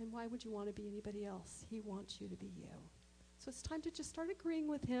 And why would you want to be anybody else? He wants you to be you. So it's time to just start agreeing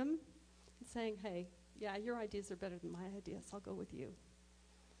with him and saying, hey, yeah, your ideas are better than my ideas. I'll go with you.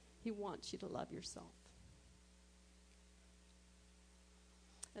 He wants you to love yourself.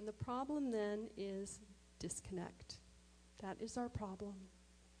 And the problem then is disconnect. That is our problem.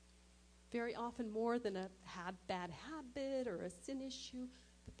 Very often, more than a bad habit or a sin issue,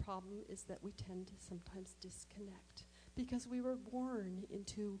 the problem is that we tend to sometimes disconnect because we were born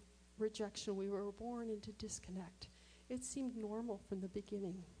into rejection. We were born into disconnect. It seemed normal from the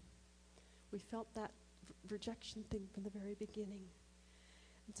beginning. We felt that rejection thing from the very beginning.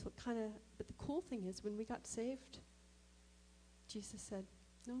 And so but the cool thing is when we got saved, Jesus said,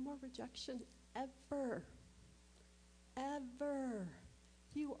 no more rejection ever. Ever.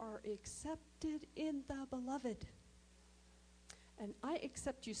 You are accepted in the beloved. And I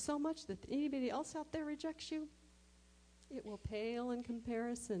accept you so much that anybody else out there rejects you, it will pale in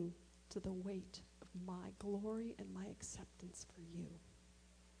comparison to the weight of my glory and my acceptance for you.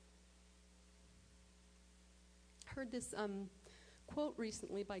 I heard this quote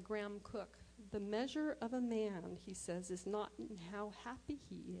recently by Graham Cook. The measure of a man, he says, is not in how happy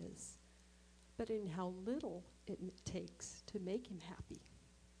he is, but in how little it takes to make him happy.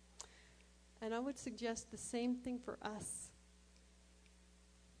 And I would suggest the same thing for us.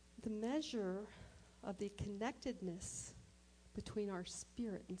 The measure of the connectedness between our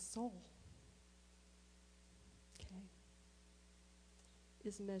spirit and soul, okay,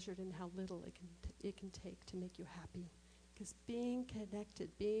 is measured in how little it can take to make you happy. Because being connected,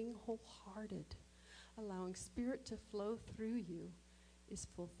 being wholehearted, allowing spirit to flow through you is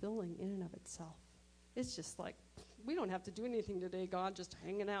fulfilling in and of itself. It's just like, we don't have to do anything today, God. Just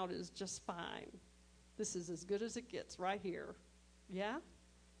hanging out is just fine. This is as good as it gets right here. Yeah?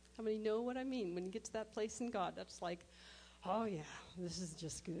 How many know what I mean? When you get to that place in God, that's like, oh yeah, this is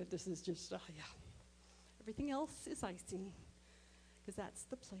just good. This is just, oh yeah. Everything else is icing. Because that's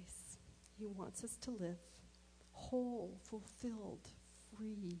the place He wants us to live. Whole, fulfilled,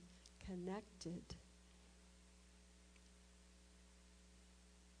 free, connected.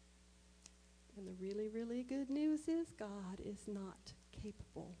 And the really, really good news is God is not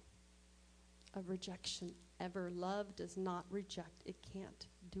capable of rejection ever. Love does not reject. It can't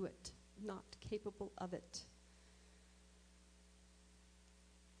do it. Not capable of it.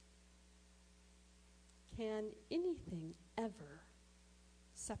 Can anything ever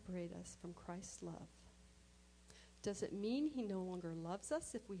separate us from Christ's love? Does it mean He no longer loves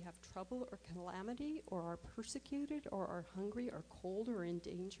us if we have trouble or calamity, or are persecuted, or are hungry, or cold, or in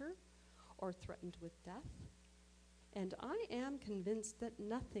danger, or threatened with death? And I am convinced that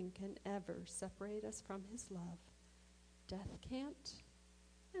nothing can ever separate us from His love. Death can't,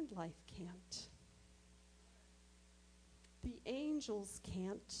 and life can't. The angels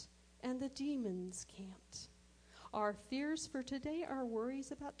can't, and the demons can't. Our fears for today are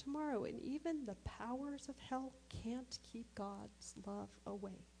worries about tomorrow, and even the powers of hell can't keep God's love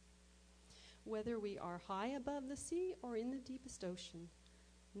away. Whether we are high above the sea or in the deepest ocean,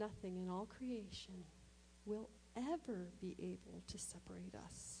 nothing in all creation will ever be able to separate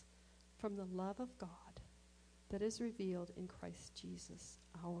us from the love of God that is revealed in Christ Jesus,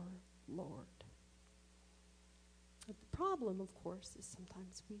 our Lord. But the problem, of course, is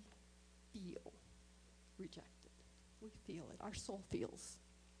sometimes we feel rejected. We feel it. Our soul feels.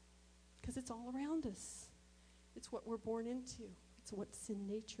 Because it's all around us. It's what we're born into. It's what sin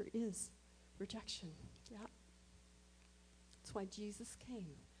nature is. Rejection. Yeah. That's why Jesus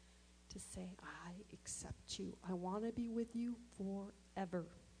came. To say, I accept you. I want to be with you forever.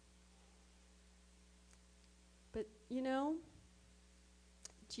 But,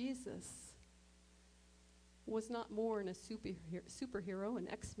 Jesus was not born a superhero, an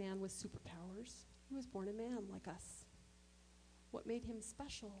X-Man with superpowers. He was born a man like us. What made Him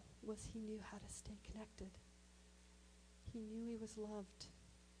special was He knew how to stay connected. He knew He was loved.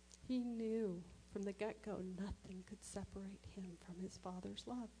 He knew from the get-go nothing could separate Him from His Father's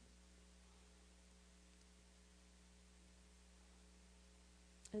love.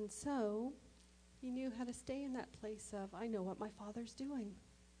 And so, He knew how to stay in that place of, I know what my Father's doing.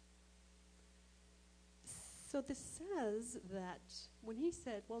 So this says that when He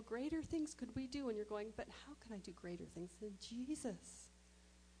said, well, greater things could we do, and you're going, but how can I do greater things than Jesus?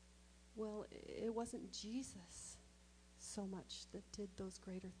 Well, it wasn't Jesus so much that did those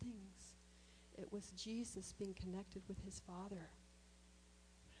greater things. It was Jesus being connected with His Father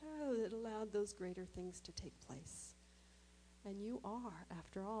that allowed those greater things to take place. And you are,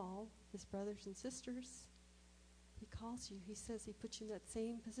 after all, His brothers and sisters. He calls you. He says He put you in that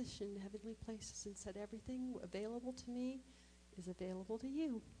same position in heavenly places and said, everything available to me is available to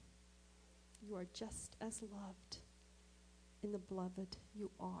you. You are just as loved in the beloved.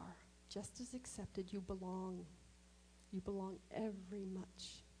 You are just as accepted. You belong. You belong every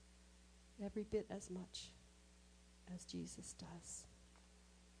much every bit as much as Jesus does.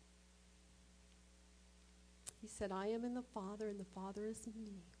 He said, I am in the Father, and the Father is in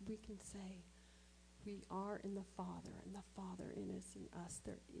me. We can say, we are in the Father, and the Father is in us.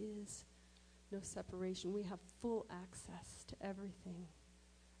 There is no separation. We have full access to everything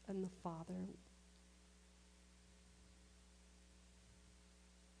in the Father.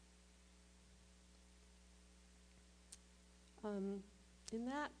 In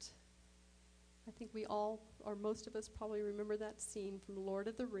that, I think we all, or most of us probably remember that scene from Lord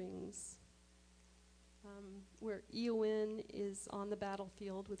of the Rings, where Eowyn is on the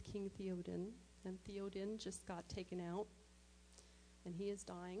battlefield with King Theoden, and Theoden just got taken out, and he is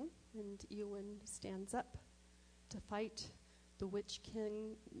dying, and Eowyn stands up to fight the witch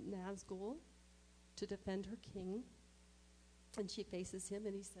king Nazgul to defend her king, and she faces him,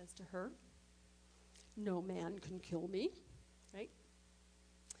 and he says to her, no man can kill me, right?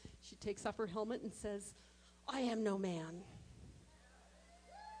 She takes off her helmet and says, I am no man.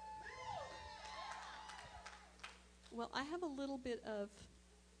 Well, I have a little bit of,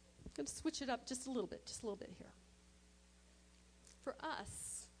 I'm going to switch it up just a little bit here. For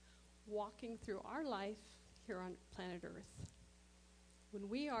us, walking through our life here on planet Earth, when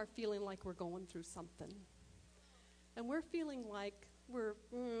we are feeling like we're going through something, and we're feeling like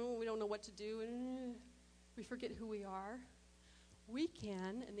we don't know what to do, and we forget who we are, we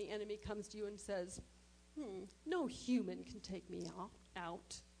can, and the enemy comes to you and says, no human can take me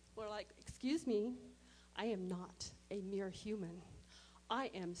out. We're like, excuse me, I am not a mere human. I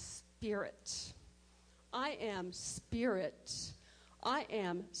am spirit. I am spirit. I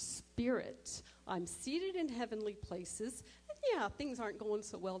am spirit. I'm seated in heavenly places. And yeah, things aren't going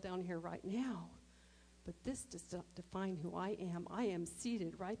so well down here right now. But this does not define who I am. I am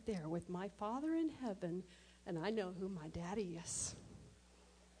seated right there with my Father in heaven, and I know who my daddy is.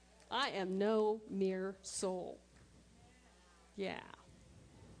 I am no mere soul. Yeah.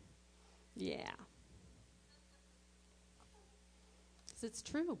 Yeah. It's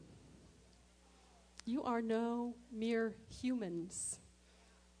true. You are no mere humans.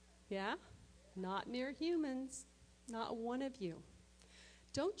 Yeah? Not mere humans. Not one of you.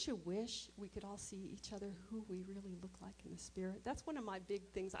 Don't you wish we could all see each other who we really look like in the Spirit? That's one of my big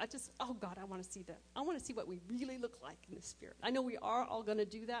things. Oh God, I want to see that. I want to see what we really look like in the Spirit. I know we are all going to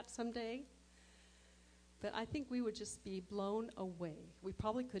do that someday, but I think we would just be blown away. We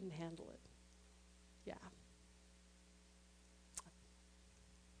probably couldn't handle it. Yeah.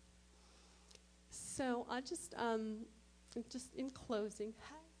 So I just in closing,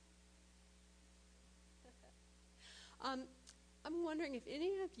 I'm wondering if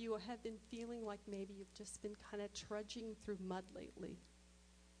any of you have been feeling like maybe you've just been kind of trudging through mud lately.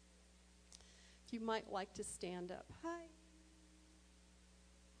 If you might like to stand up. Hi.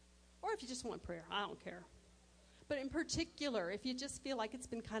 Or if you just want prayer, I don't care. But in particular, if you just feel like it's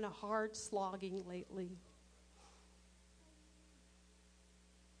been kind of hard slogging lately,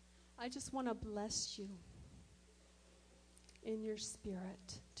 I just want to bless you in your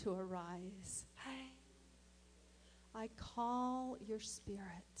spirit to arise. Hi. I call your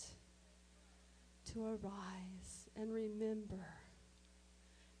spirit to arise and remember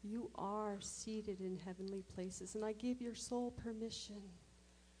you are seated in heavenly places, and I give your soul permission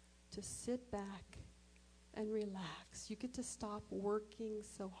to sit back and relax. You get to stop working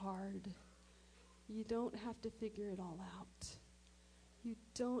so hard. You don't have to figure it all out. You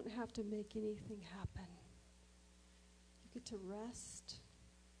don't have to make anything happen. You get to rest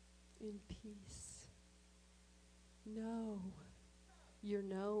in peace. Know you're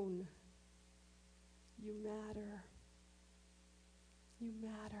known. You matter. You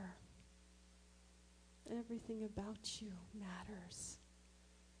matter. Everything about you matters,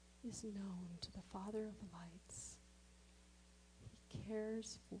 is known to the Father of lights. He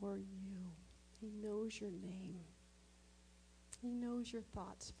cares for you. He knows your name. He knows your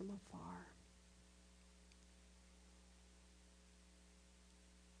thoughts from afar.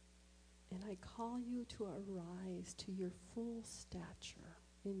 And I call you to arise to your full stature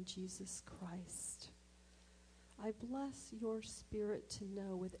in Jesus Christ. I bless your spirit to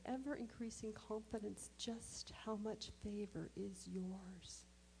know with ever-increasing confidence just how much favor is yours.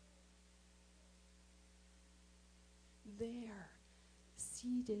 There,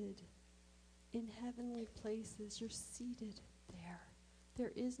 seated in heavenly places, you're seated there.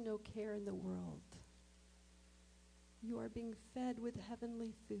 There is no care in the world. You are being fed with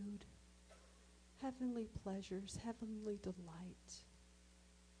heavenly food, heavenly pleasures, heavenly delight.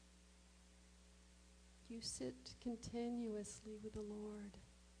 You sit continuously with the Lord.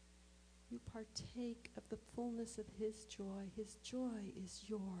 You partake of the fullness of His joy. His joy is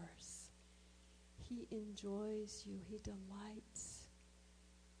yours. He enjoys you. He delights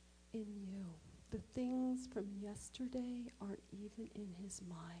in you. The things from yesterday aren't even in his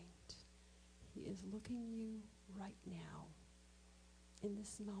mind. He is looking you right now. In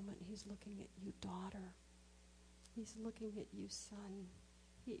this moment, he's looking at you, daughter. He's looking at you, son.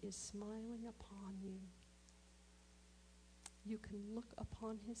 He is smiling upon you. You can look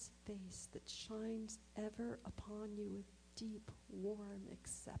upon his face that shines ever upon you with deep, warm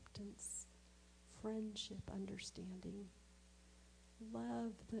acceptance, friendship, understanding,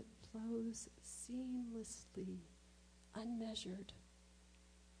 love that flows seamlessly, unmeasured,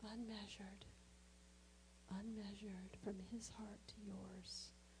 unmeasured, unmeasured from his heart to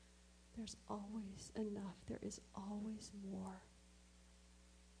yours. There's always enough. There is always more.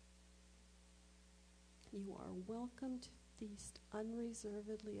 You are welcome to feast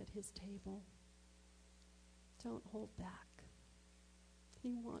unreservedly at his table. Don't hold back.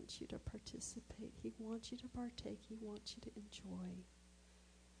 He wants you to participate. He wants you to partake. He wants you to enjoy.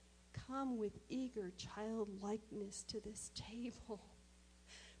 Come with eager childlikeness to this table.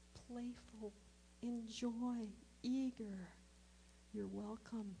 Playful, enjoy, eager. You're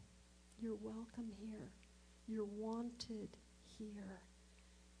welcome. You're welcome here. You're wanted here.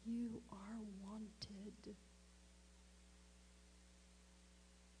 You are wanted.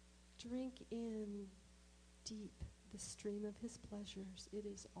 Drink in deep the stream of his pleasures. It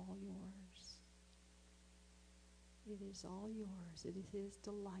is all yours. It is all yours. It is his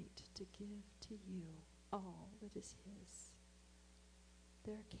delight to give to you all that is his.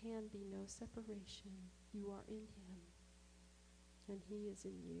 There can be no separation. You are in him, and he is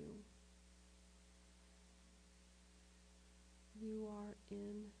in you. You are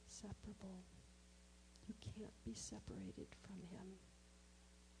inseparable. You can't be separated from him.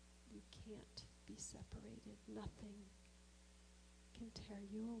 You can't be separated. Nothing can tear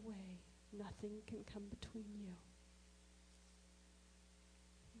you away. Nothing can come between you.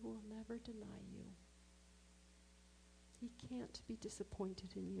 He will never deny you. He can't be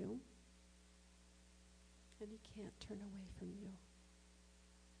disappointed in you. And he can't turn away from you.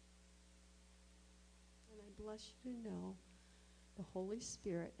 And I bless you to know the Holy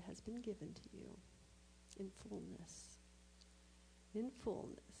Spirit has been given to you in fullness,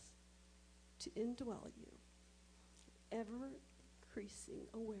 to indwell you, ever-increasing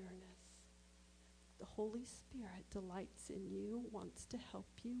awareness. The Holy Spirit delights in you, wants to help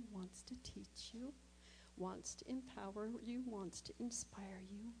you, wants to teach you, wants to empower you, wants to inspire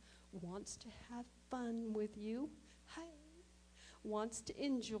you, wants to have fun with you, wants to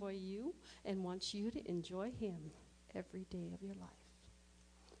enjoy you, and wants you to enjoy him every day of your life.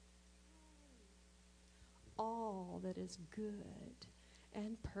 All that is good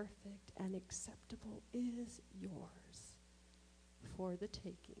and perfect and acceptable is yours for the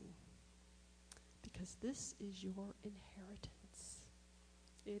taking, because this is your inheritance.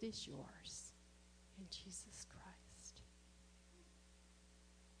 It is yours in Jesus Christ.